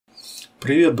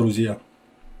Привет, друзья,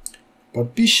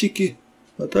 подписчики,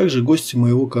 а также гости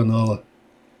моего канала.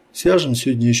 Свяжем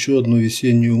сегодня еще одну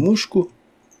весеннюю мушку.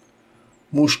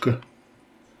 Мушка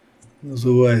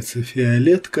называется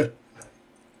Фиолетка.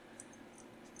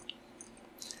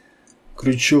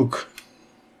 Крючок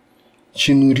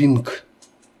Чинуринг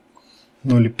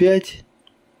 0,5.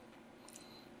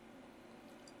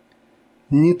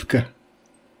 Нитка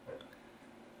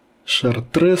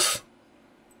шартрес.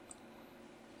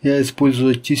 Я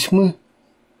использую тесьмы,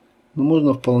 но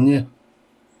можно вполне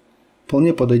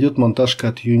подойдет монтажка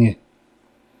от Юни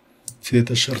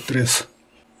цвета шартрес.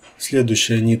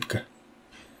 Следующая нитка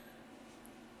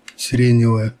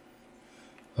сиреневая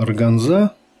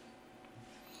органза.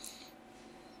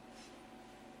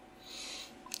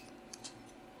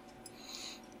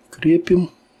 Крепим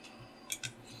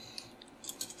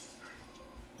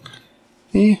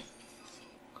и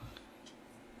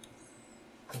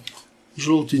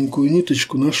желтенькую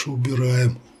ниточку нашу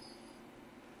убираем.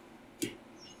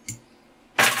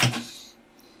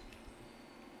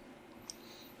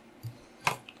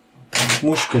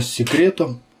 Мушка с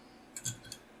секретом.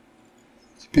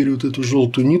 Теперь вот эту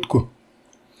желтую нитку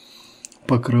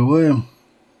покрываем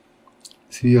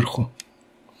сверху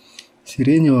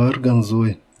сиреневой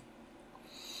органзой.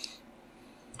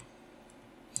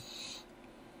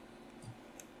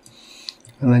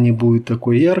 Она не будет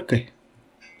такой яркой,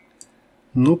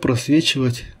 но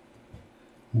просвечивать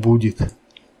будет.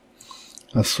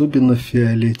 Особенно в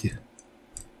фиолете.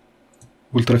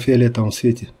 В ультрафиолетовом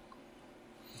свете.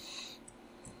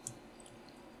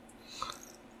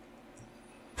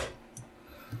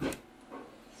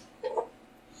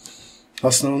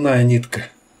 Основная нитка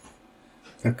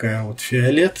такая вот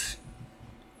фиолет.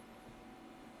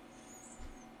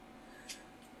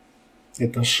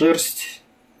 Это шерсть.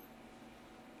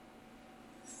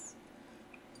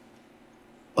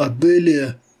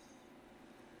 Аделия.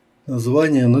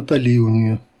 Название Натали у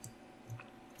нее.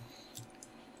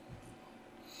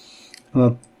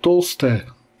 Она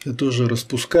толстая. Я тоже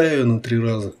распускаю ее на 3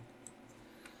 раза.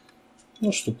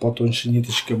 Ну, чтобы потоньше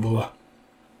ниточка была.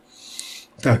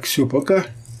 Так, все, пока.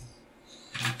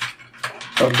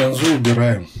 Органзу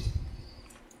убираем,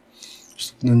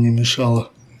 чтобы она не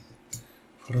мешала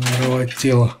формировать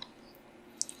тело.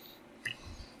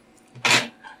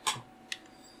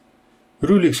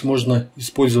 Рюликс можно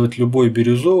использовать любой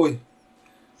бирюзовый,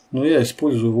 но я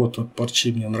использую вот от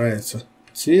парчи, мне нравится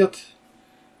цвет.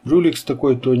 Рюликс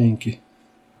такой тоненький.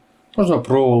 Можно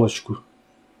проволочку.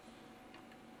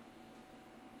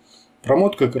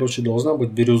 Промотка, короче, должна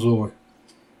быть бирюзовой.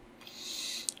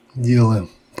 Делаем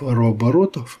пару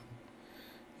оборотов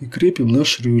и крепим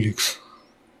наш рюликс.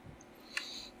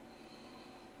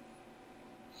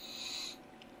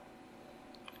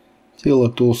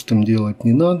 Тело толстым делать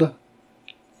не надо.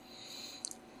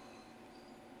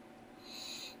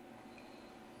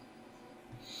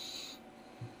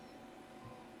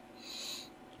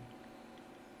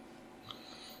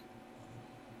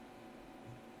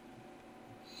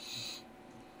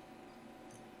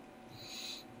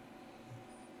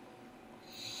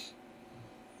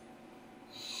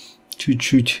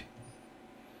 Чуть-чуть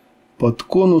под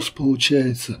конус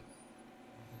получается.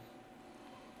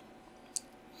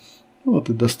 Вот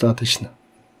и достаточно.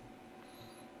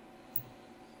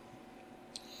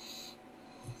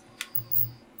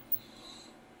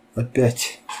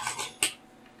 Опять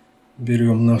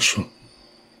берем нашу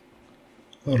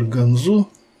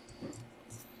органзу.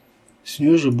 С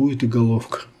нее же будет и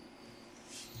головка.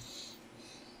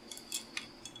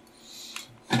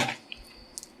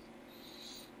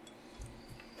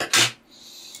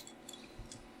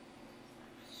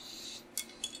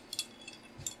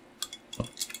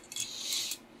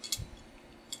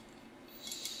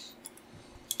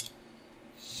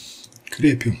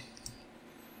 Крепим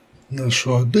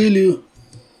нашу Аделию.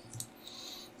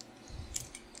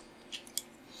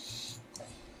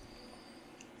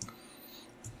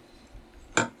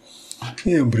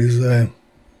 И обрезаем.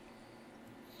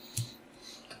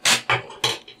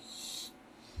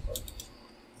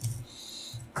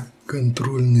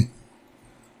 Контрольный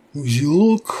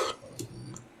узелок.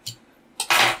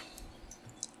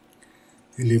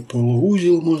 Или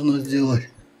полуузел можно сделать.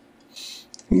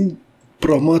 И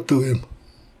проматываем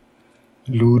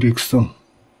люрексом.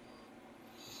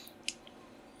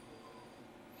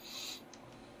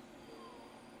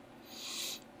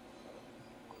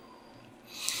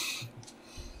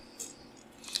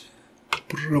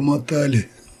 Промотали,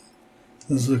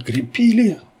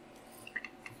 закрепили.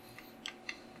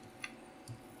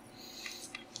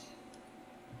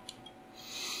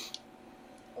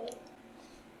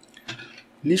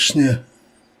 Лишнее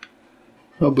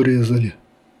обрезали.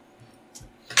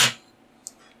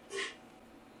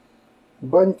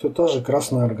 Банька тоже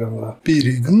красная органза.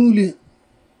 Перегнули.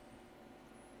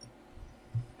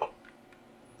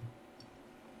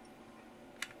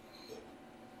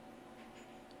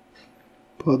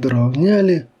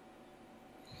 Подровняли.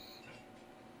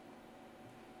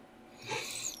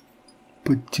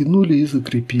 Подтянули и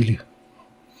закрепили.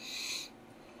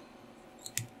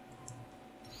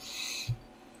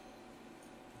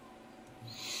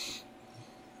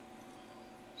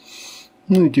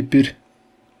 Ну и теперь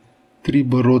 3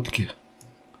 бородки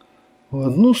в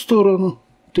одну сторону,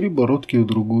 3 бородки в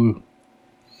другую.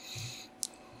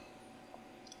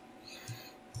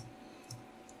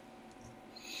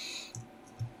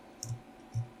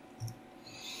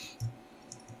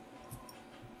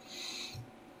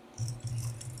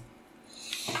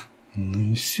 Ну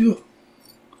и все.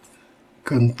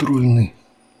 Контрольный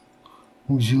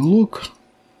узелок.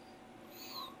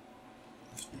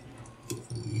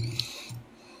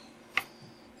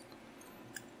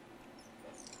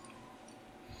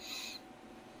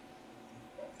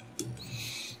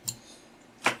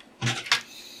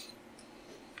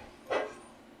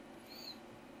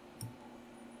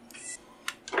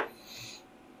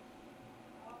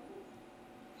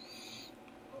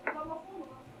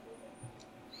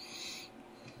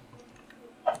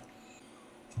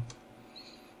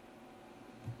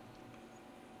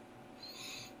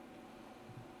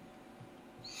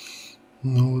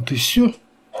 Ну вот и все.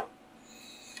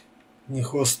 Ни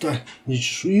хвоста, ни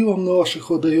чешуи вам на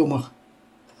ваших водоемах.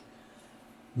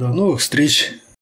 До новых встреч!